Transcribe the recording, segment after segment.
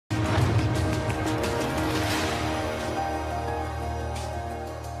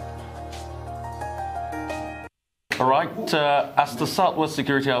All right, as the Southwest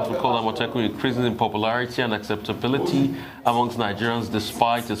security outfit called Amotekun increasing in popularity and acceptability amongst Nigerians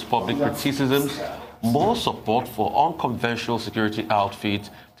despite its public criticisms, more support for unconventional security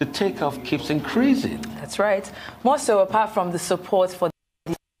outfits to take off keeps increasing. That's right. More so, apart from the support for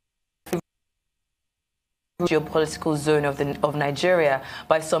the geopolitical zone of Nigeria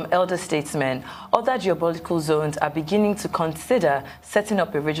by some elder statesmen, other geopolitical zones are beginning to consider setting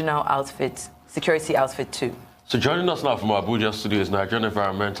up a regional security outfit too. So joining us now from Abuja studio is Nigerian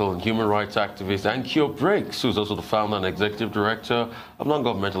environmental and human rights activist Ankyo Breaks, who's also the founder and executive director of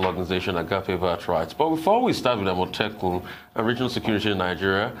non-governmental organization Agape Vat Rights. But before we start with Amotekun and regional security in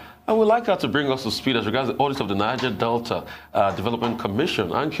Nigeria, I would like her to bring us to speed as regards the audit of the Niger Delta Development Commission.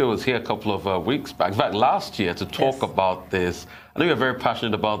 Ankyo was here a couple of weeks back, in fact last year, to talk about this. I know you're very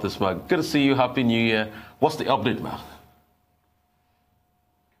passionate about this, man. Good to see you. Happy New Year. What's the update, man?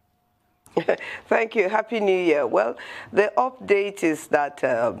 Thank you. Happy New Year. Well, the update is that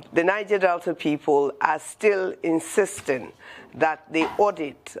the Niger Delta people are still insisting that the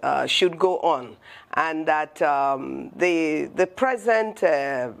audit should go on, and that the present,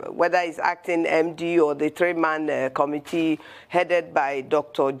 whether it's acting MD or the three-man committee headed by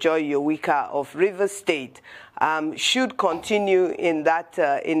Dr. Joy Yowika of Rivers State, should continue in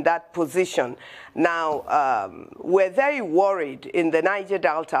that position. Now, we're very worried in the Niger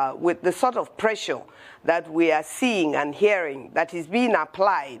Delta with the sort of pressure that we are seeing and hearing that is being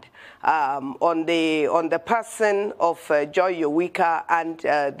applied on the person of Joy Yowika and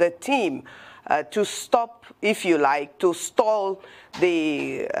the team to stop, if you like, to stall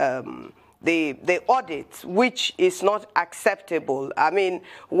the audit, which is not acceptable. I mean,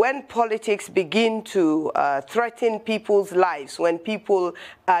 when politics begin to threaten people's lives, when people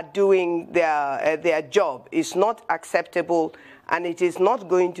are doing their job, it's not acceptable, and it is not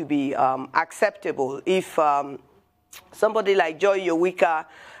going to be acceptable if somebody like Joy Yowika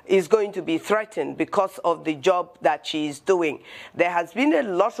is going to be threatened because of the job that she is doing. There has been a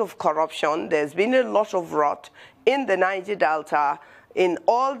lot of corruption. There's been a lot of rot in the Niger Delta, in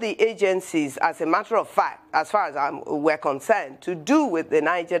all the agencies, as a matter of fact, as far as we're concerned, to do with the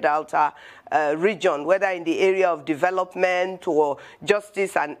Niger Delta region, whether in the area of development or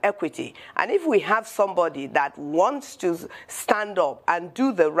justice and equity. And if we have somebody that wants to stand up and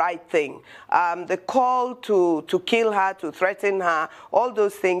do the right thing, the call to kill her, to threaten her, all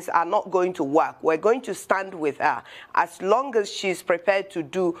those things are not going to work. We're going to stand with her as long as she's prepared to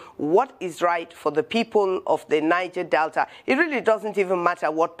do what is right for the people of the Niger Delta. It really doesn't even matter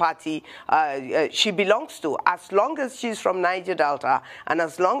what party she belongs to. As long as she's from Niger Delta and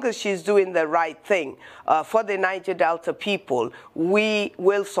as long as she's doing the right thing for the Niger Delta people, we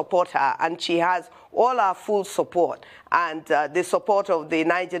will support her, and she has all our full support and the support of the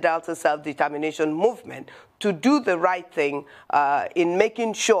Niger Delta self-determination movement to do the right thing in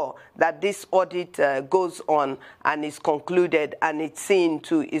making sure that this audit goes on and is concluded and it's seen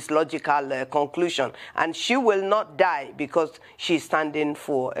to its logical conclusion. And she will not die because she's standing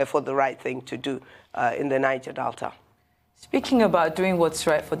for the right thing to do in the Niger Delta. Speaking about doing what's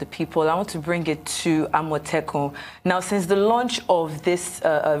right for the people, I want to bring it to Amotekun. Now, since the launch of this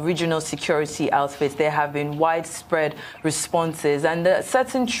regional security outfit, there have been widespread responses, and a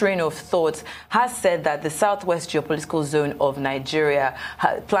certain train of thought has said that the Southwest geopolitical zone of Nigeria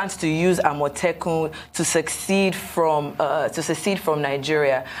plans to use Amotekun to secede from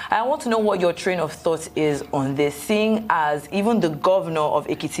Nigeria. I want to know what your train of thought is on this, seeing as even the governor of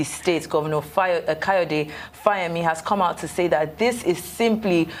Ekiti State, Governor Kayode Fayemi, has come out to say that this is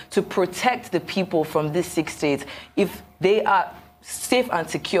simply to protect the people from these 6 states. If they are safe and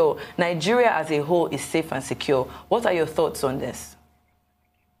secure, Nigeria as a whole is safe and secure. What are your thoughts on this?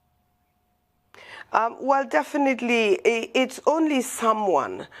 Well, definitely, it's only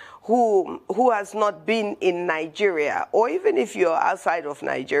someone who has not been in Nigeria, or even if you're outside of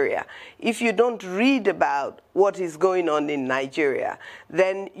Nigeria, if you don't read about what is going on in Nigeria,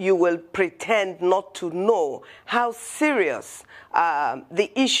 then you will pretend not to know how serious the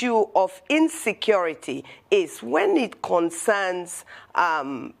issue of insecurity is when it concerns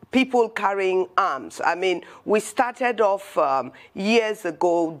people carrying arms. I mean, we started off years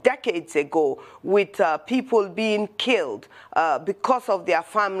ago, decades ago, with people being killed because of their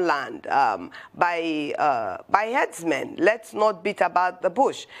farmland by headsmen. Let's not beat about the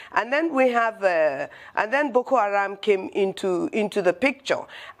bush. And then we have, and then Boko Haram came into the picture,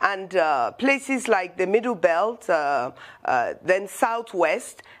 and places like the Middle Belt, then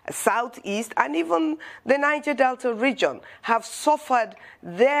Southwest, Southeast, and even the Niger Delta region have suffered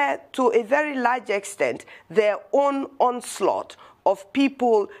there to a very large extent their own onslaught of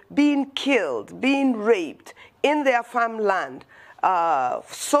people being killed, being raped in their farmland,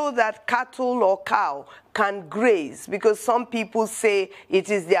 so that cattle or cow can graze, because some people say it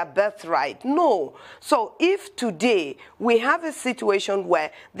is their birthright. No. So if today we have a situation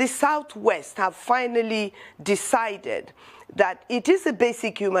where the Southwest have finally decided that it is a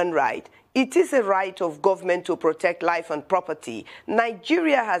basic human right, it is a right of government to protect life and property.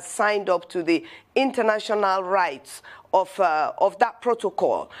 Nigeria has signed up to the international rights of that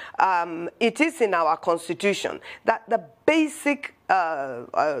protocol. It is in our constitution that the basic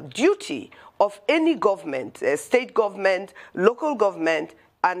duty of any government, state government, local government,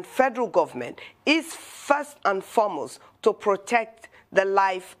 and federal government is first and foremost to protect the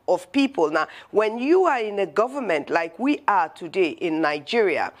life of people. Now, when you are in a government like we are today in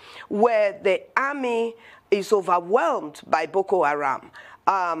Nigeria, where the army is overwhelmed by Boko Haram,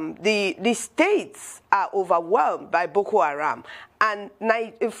 the states are overwhelmed by Boko Haram, and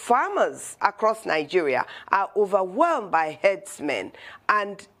farmers across Nigeria are overwhelmed by herdsmen,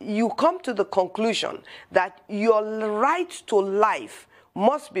 and you come to the conclusion that your right to life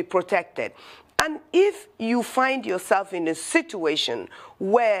must be protected. And if you find yourself in a situation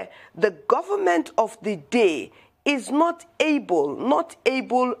where the government of the day is not able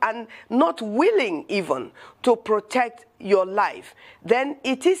and not willing even to protect your life, then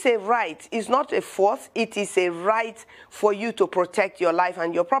it is a right. It's not a force. It is a right for you to protect your life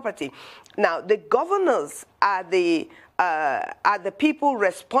and your property. Now, the governors are the people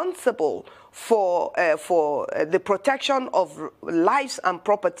responsible for the protection of lives and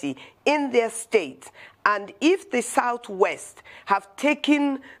property in their state. And if the Southwest have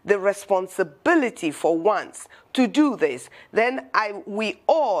taken the responsibility for once to do this, then we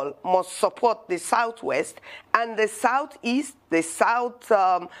all must support the Southwest and the Southeast, the South,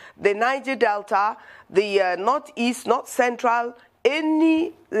 the Niger Delta, the Northeast, North Central,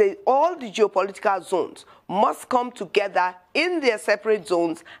 all the geopolitical zones must come together in their separate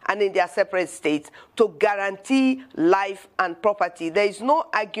zones and in their separate states to guarantee life and property. There is no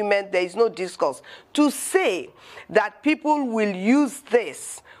argument, there is no discourse to say that people will use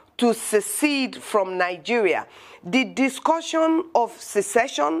this to secede from Nigeria. The discussion of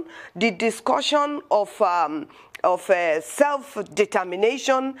secession, the discussion of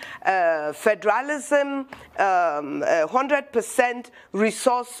self-determination, federalism, 100%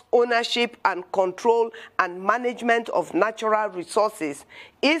 resource ownership and control and management of natural resources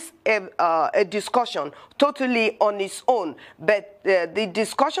is a discussion totally on its own. But the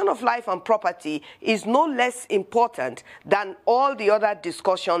discussion of life and property is no less important than all the other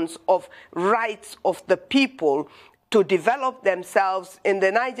discussions of rights of the people to develop themselves. In the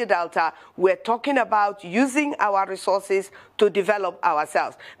Niger Delta, we're talking about using our resources to develop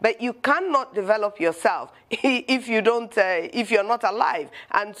ourselves. But you cannot develop yourself if you don't, if you're not alive.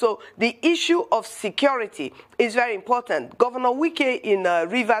 And so the issue of security is very important. Governor Wike in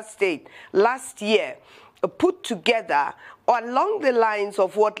Rivers State last year put together along the lines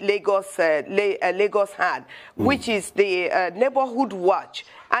of what Lagos had, which is the neighborhood watch,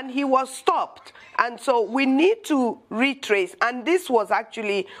 and he was stopped. And so we need to retrace, and this was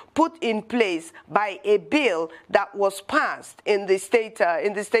actually put in place by a bill that was passed in the State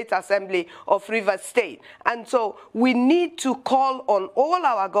Assembly of Rivers State. And so we need to call on all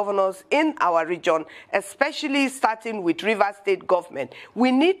our governors in our region, especially starting with Rivers State government.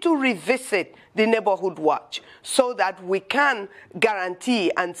 We need to revisit the neighborhood watch so that we can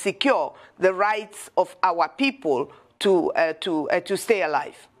guarantee and secure the rights of our people to stay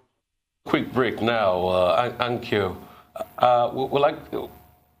alive. Quick break now, Ankyo.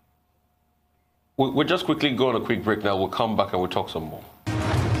 We'll just quickly go on a quick break now. We'll come back and we'll talk some more.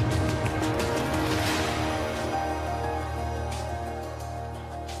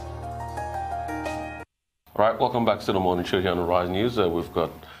 All right, welcome back to the morning show here on the Rise News. We've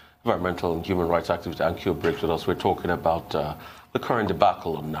got environmental and human rights activist Ankyo Breaks with us. We're talking about the current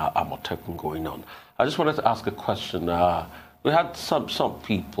debacle on Amotekun going on. I just wanted to ask a question. We had some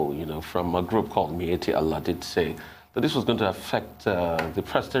people, you know, from a group called Mieti Allah did say that this was going to affect the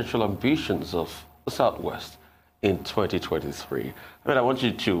presidential ambitions of the Southwest in 2023. I mean, I want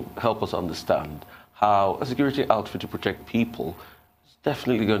you to help us understand how a security outfit to protect people is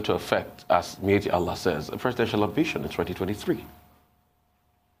definitely going to affect, as Mieti Allah says, a presidential ambition in 2023.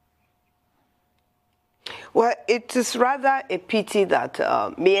 Well, it is rather a pity that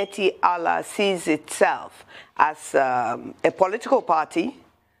Mieti Allah sees itself as a political party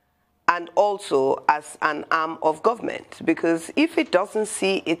and also as an arm of government. Because if it doesn't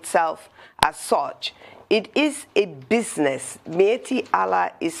see itself as such, it is a business. Mieti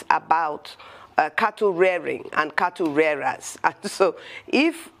Allah is about cattle rearing and cattle rearers. And so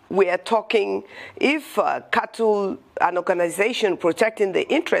if we are talking, if an organization protecting the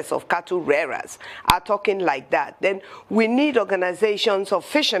interests of cattle rearers are talking like that, then we need organizations of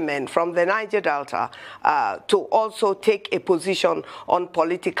fishermen from the Niger Delta to also take a position on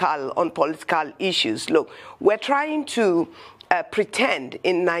political issues. Look, we're trying to pretend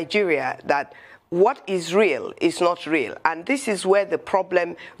in Nigeria that what is real is not real. And this is where the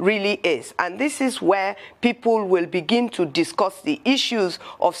problem really is. And this is where people will begin to discuss the issues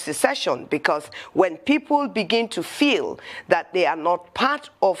of secession, because when people begin to feel that they are not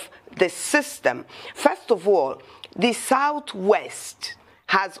part of the system, first of all, the Southwest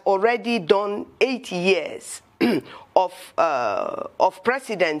has already done 8 years of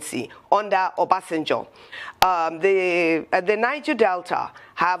presidency under Obasanjo. The Niger Delta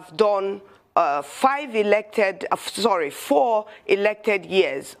have done 4 elected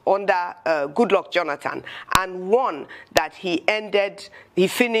years under Goodluck Jonathan, and one that he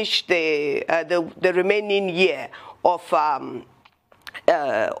finished the remaining year of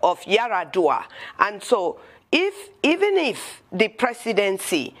Yaradua. And so even if the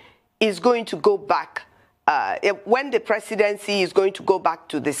presidency is going to go back, when the presidency is going to go back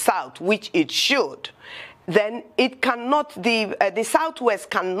to the South, which it should, then it cannot, the Southwest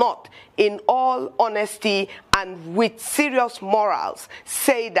cannot, in all honesty and with serious morals,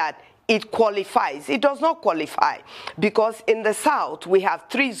 say that it qualifies. It does not qualify, because in the South we have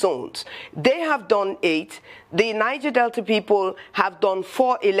 3 zones. They have done 8. The Niger Delta people have done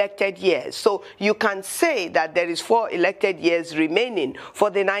 4 elected years. So you can say that there is 4 elected years remaining for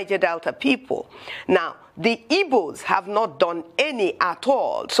the Niger Delta people. Now, the Igbos have not done any at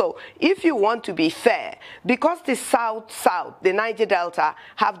all. So if you want to be fair, because the South, the Niger Delta,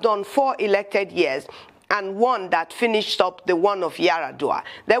 have done 4 elected years, and one that finished up the one of Yaradua,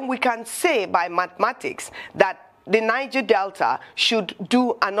 then we can say by mathematics that the Niger Delta should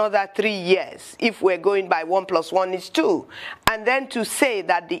do another 3 years if we're going by 1 + 1 = 2. And then to say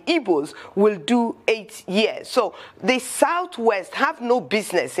that the Igbos will do 8 years. So the Southwest have no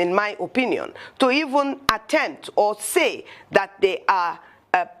business, in my opinion, to even attempt or say that they are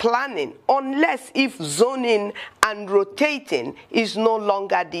planning, unless if zoning and rotating is no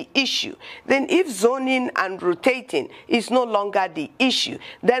longer the issue. Then if zoning and rotating is no longer the issue,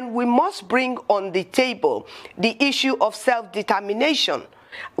 then we must bring on the table the issue of self-determination.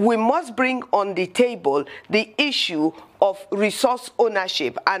 We must bring on the table the issue of resource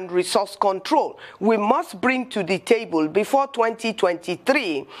ownership and resource control. We must bring to the table before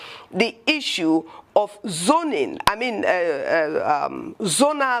 2023 the issue of zoning,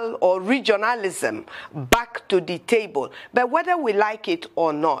 zonal or regionalism back to the table. But whether we like it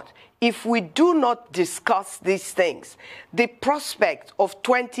or not, if we do not discuss these things, the prospect of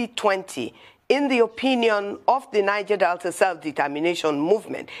 2020, in the opinion of the Niger Delta self-determination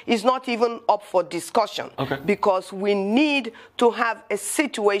movement, is not even up for discussion. Okay. Because we need to have a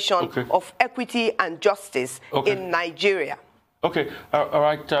situation of equity and justice in Nigeria. Okay, all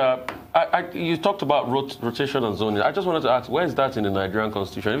right. You talked about rotation and zoning. I just wanted to ask, where is that in the Nigerian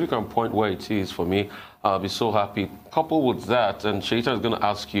Constitution? If you can point where it is for me, I'll be so happy. Coupled with that, and Sheita is going to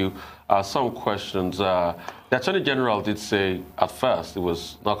ask you some questions. The Attorney General did say at first it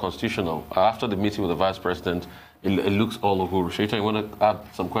was not constitutional. After the meeting with the Vice President, it looks all over. Sheita, you want to add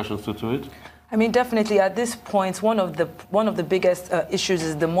some questions to it? I mean, definitely at this point, one of the biggest issues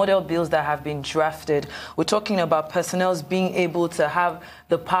is the model bills that have been drafted. We're talking about personnel being able to have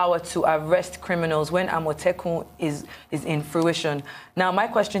the power to arrest criminals when Amotekun is in fruition. Now, my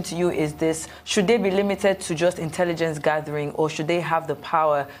question to you is this: should they be limited to just intelligence gathering, or should they have the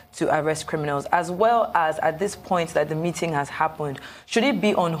power to arrest criminals? As well as at this point that the meeting has happened, should it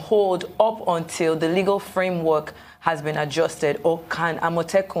be on hold up until the legal framework has been adjusted, or can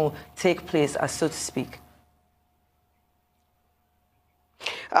Amotekun take place, as so to speak?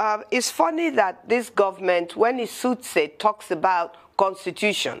 It's funny that this government, when it suits it, talks about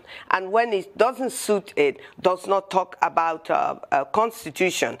constitution, and when it doesn't suit it, does not talk about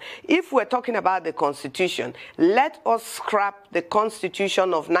constitution. If we're talking about the constitution, let us scrap the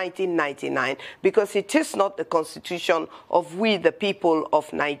constitution of 1999, because it is not the constitution of we, the people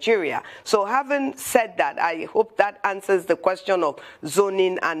of Nigeria. So having said that, I hope that answers the question of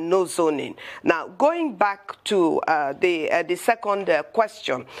zoning and no zoning. Now, going back to the second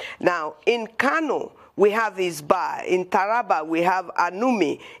question. Now, in Kano, we have Isba. In Taraba, we have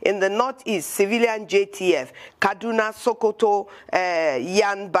Anumi. In the northeast, civilian JTF, Kaduna, Sokoto,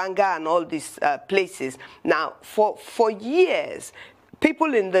 Yan, Banga, and all these places. Now, for years,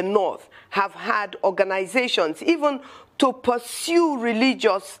 people in the north have had organizations, even to pursue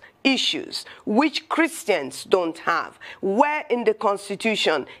religious issues, which Christians don't have. Where in the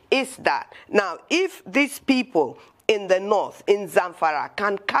Constitution is that? Now, if these people in the north, in Zamfara,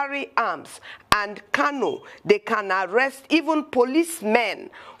 can carry arms, and Kano, they can arrest even policemen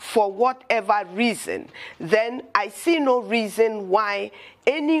for whatever reason, then I see no reason why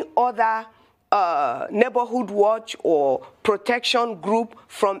any other neighborhood watch or protection group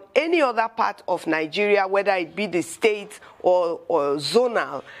from any other part of Nigeria, whether it be the state or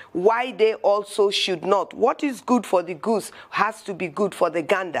zonal, why they also should not. What is good for the goose has to be good for the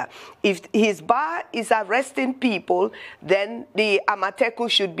gander. If his bar is arresting people, then the Amotekun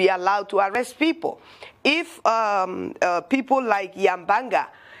should be allowed to arrest people. If people like Yambanga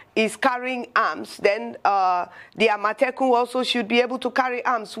is carrying arms, then the Amotekun also should be able to carry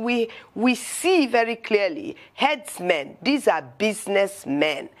arms. We see very clearly headsmen, these are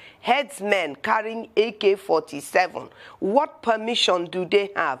businessmen, headsmen carrying AK-47. What permission do they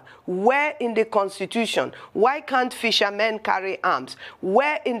have? Where in the Constitution? Why can't fishermen carry arms?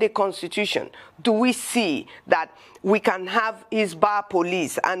 Where in the Constitution do we see that we can have Hisbah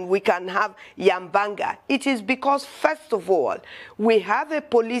police and we can have Yambanga? It is because, first of all, we have a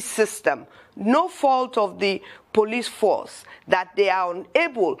police system, no fault of the police force, that they are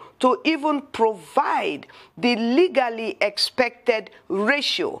unable to even provide the legally expected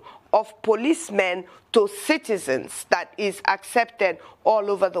ratio of policemen to citizens that is accepted all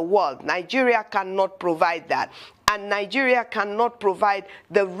over the world. Nigeria cannot provide that. And Nigeria cannot provide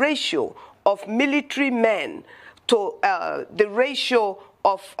the ratio of military men to the ratio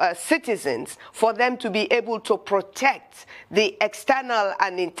of citizens for them to be able to protect the external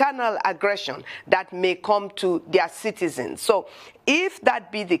and internal aggression that may come to their citizens. So if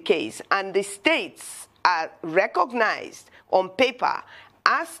that be the case, and the states are recognized on paper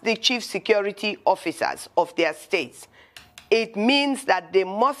as the chief security officers of their states, it means that they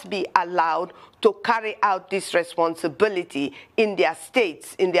must be allowed to carry out this responsibility in their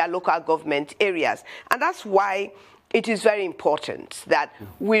states, in their local government areas. And that's why it is very important that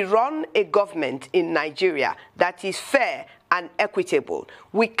we run a government in Nigeria that is fair and equitable.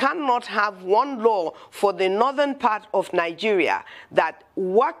 We cannot have one law for the northern part of Nigeria that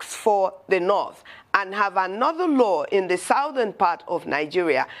works for the north and have another law in the southern part of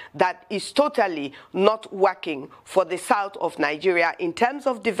Nigeria that is totally not working for the south of Nigeria in terms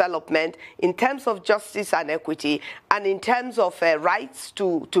of development, in terms of justice and equity, and in terms of rights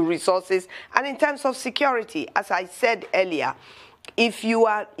to resources, and in terms of security. As I said earlier, if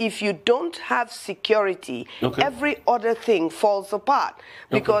you don't have security, every other thing falls apart.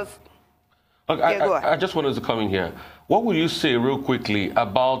 Because I just wanted to come in here. What would you say real quickly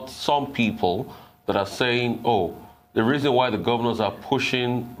about some people that are saying, oh, the reason why the governors are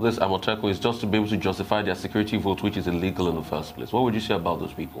pushing this Amotekun is just to be able to justify their security vote, which is illegal in the first place? What would you say about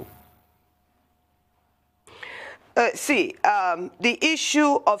those people? The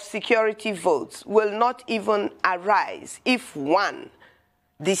issue of security votes will not even arise if, one,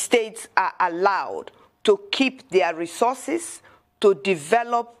 the states are allowed to keep their resources, to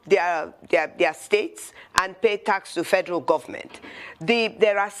develop their states and pay tax to federal government.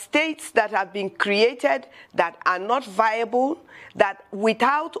 There are states that have been created that are not viable, that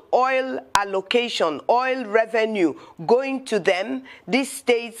without oil allocation, oil revenue going to them, these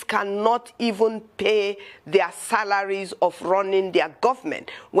states cannot even pay their salaries of running their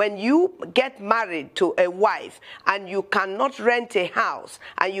government. When you get married to a wife and you cannot rent a house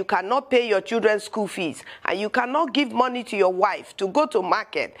and you cannot pay your children's school fees and you cannot give money to your wife to go to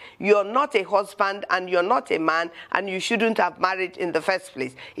market, you're not a husband and you're not a man, and you shouldn't have married in the first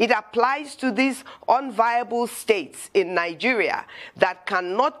place. It applies to these unviable states in Nigeria that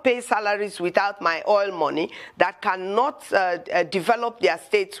cannot pay salaries without my oil money, that cannot develop their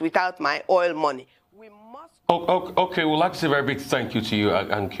states without my oil money. We must... Okay, we'd like to say a very big thank you to you,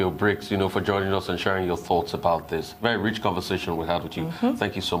 Ankyo Briggs, for joining us and sharing your thoughts about this. Very rich conversation we had with you.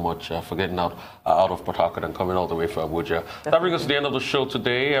 Thank you so much for getting out of Port Harcourt and coming all the way from Abuja. That brings us to the end of the show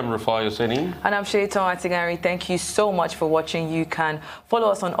today. I'm Rufai Hosseini. And I'm Shaitan Atigari. Thank you so much for watching. You can follow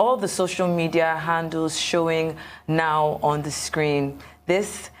us on all the social media handles showing now on the screen.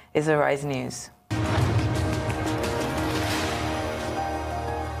 This is Arise News.